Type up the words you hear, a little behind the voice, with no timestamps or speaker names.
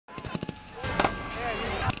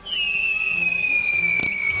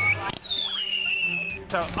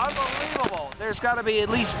Unbelievable. There's got to be at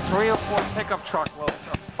least 3 or 4 pickup truck loads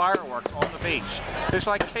of fireworks on the beach. There's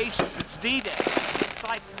like cases. It's D-Day. It's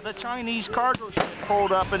like the Chinese cargo ship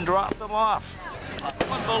pulled up and dropped them off.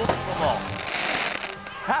 Unbelievable.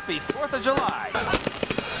 Happy 4th of July.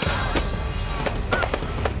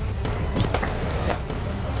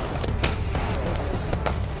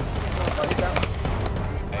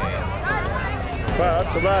 Wow,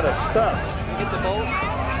 that's a lot of stuff. Get the boat.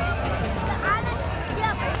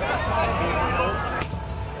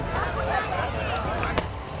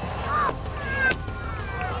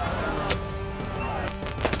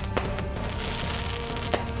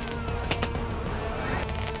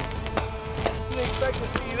 Didn't expect to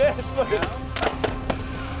see this. Look at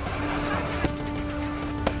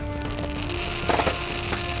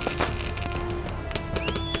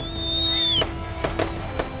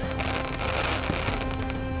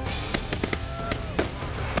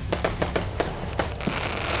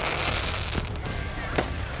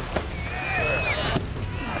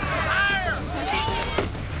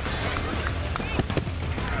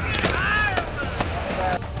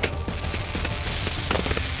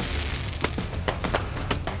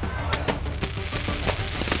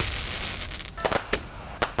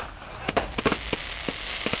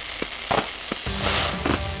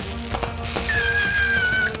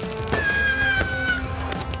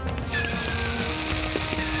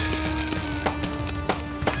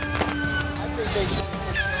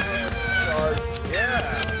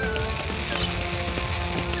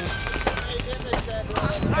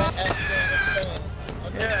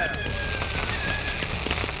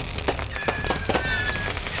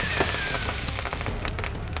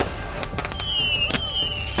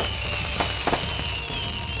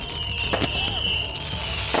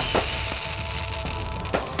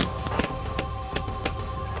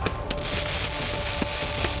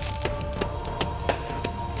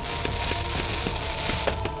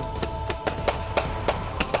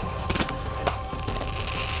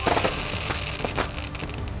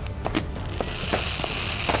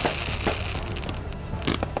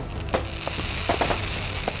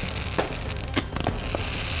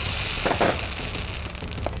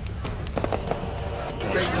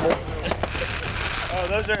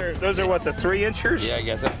those are what, the 3-inchers? Yeah, I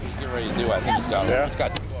guess that's what he's getting ready to do. I think he's got one. Yeah. He's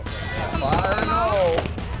got 2 up right now. Fire no.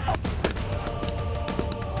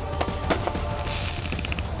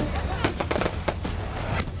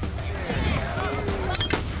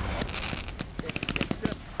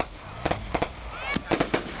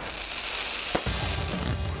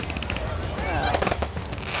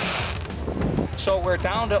 So we're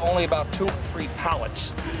down to only about 2 or 3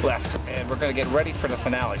 pallets left, and we're going to get ready for the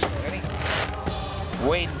finale. So ready?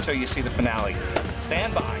 Wait until you see the finale.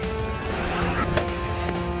 Stand by.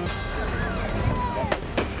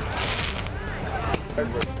 This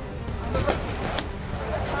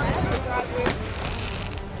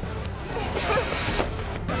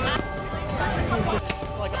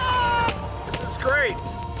is great.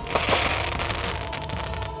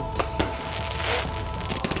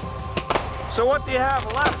 So what do you have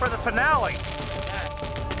left for the finale?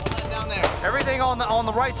 Down there. Everything on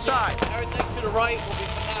the right side. Everything to the right will be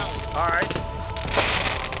finale. All right.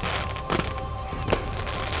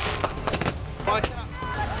 Watch out.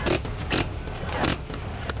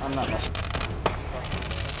 I'm not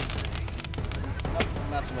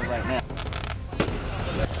messing with right now.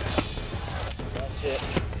 That's it.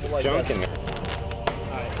 We'll like Junk in there.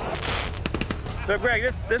 So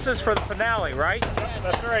Greg, this is for the finale, right?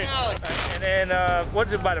 That's right. And then what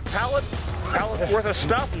is it, about a pallet? Pallet worth of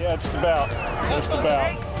stuff? Yeah, just about.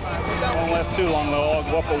 Won't last too long though. I'll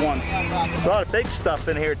go up at once. A lot of big stuff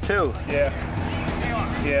in here too. Yeah.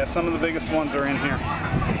 Yeah, some of the biggest ones are in here.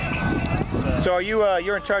 So are you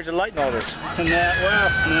you're in charge of lighting all this? And that, well,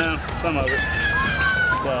 no, some of it.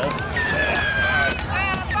 Well,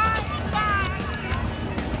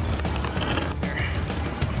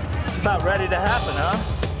 It's about ready to happen, huh?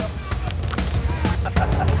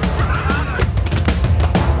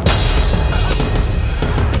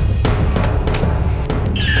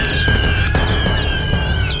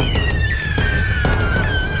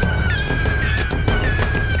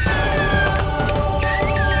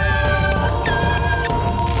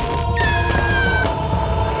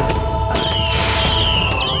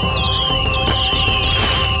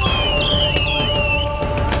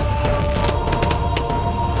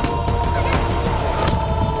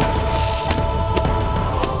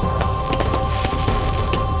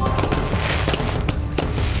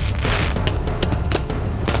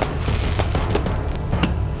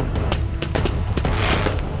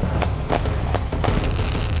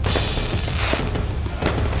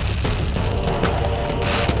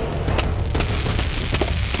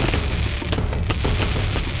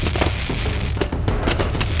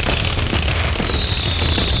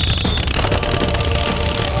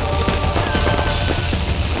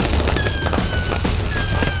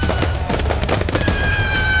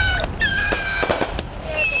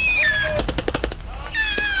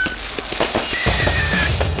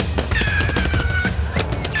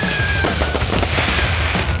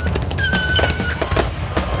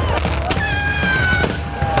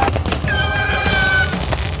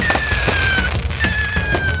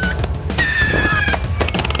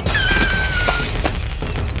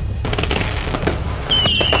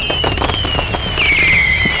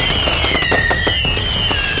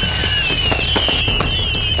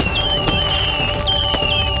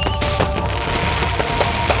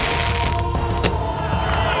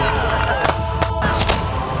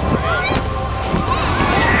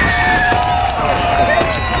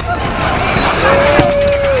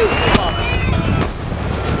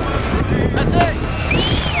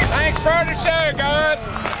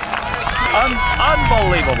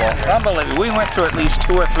 Unbelievable. We went through at least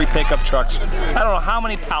 2 or 3 pickup trucks. I don't know how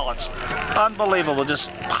many pallets. Unbelievable. Just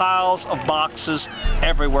piles of boxes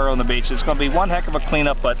everywhere on the beach. It's going to be one heck of a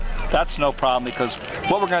cleanup, but that's no problem because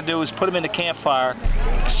what we're going to do is put them in the campfire,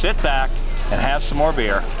 sit back, and have some more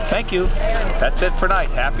beer. Thank you. That's it for tonight.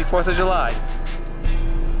 Happy 4th of July.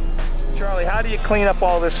 Charlie, how do you clean up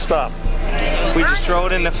all this stuff? We just throw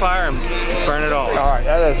it in the fire and burn it all. All right,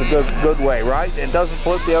 that is a good way, right? It doesn't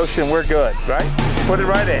pollute the ocean. We're good, right? Put it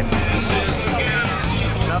right in.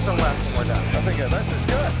 Nothing left. We're done. Nothing good. This is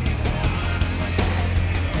good.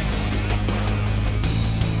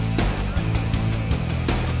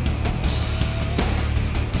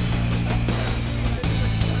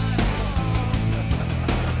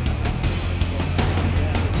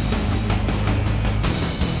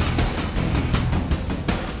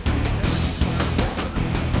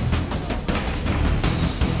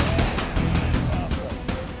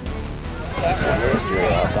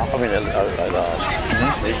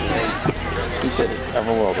 He said,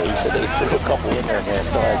 everyone, he said they threw a couple in there and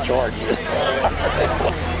started charging it.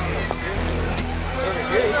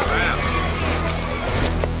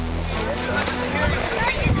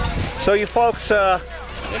 So you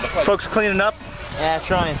folks cleaning up? Yeah,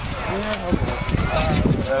 trying.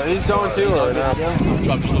 He's going too, or not? I'm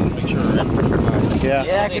just looking to make sure. Yeah.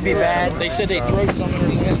 Yeah, that could be bad. They said they threw some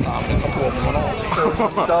in there last time, and a couple of them went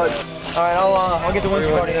off. Alright, I'll get the winch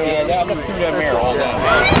party. Yeah, I'm up through that mirror all day.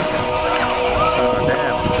 Oh,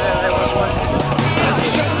 damn.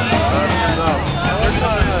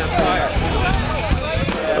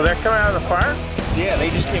 Oh, they're coming out of the fire? Yeah, they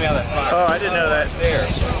just came out of that fire. Oh, I didn't know that. There.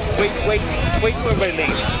 Wait till everybody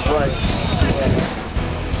leaves. Right.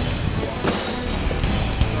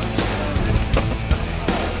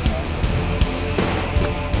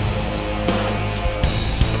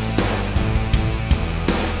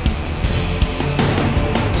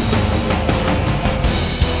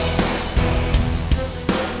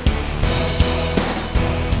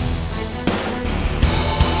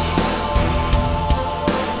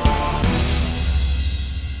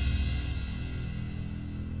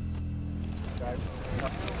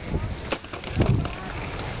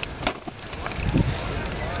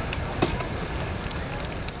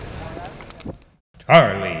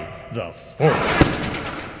 Charlie the Fourth.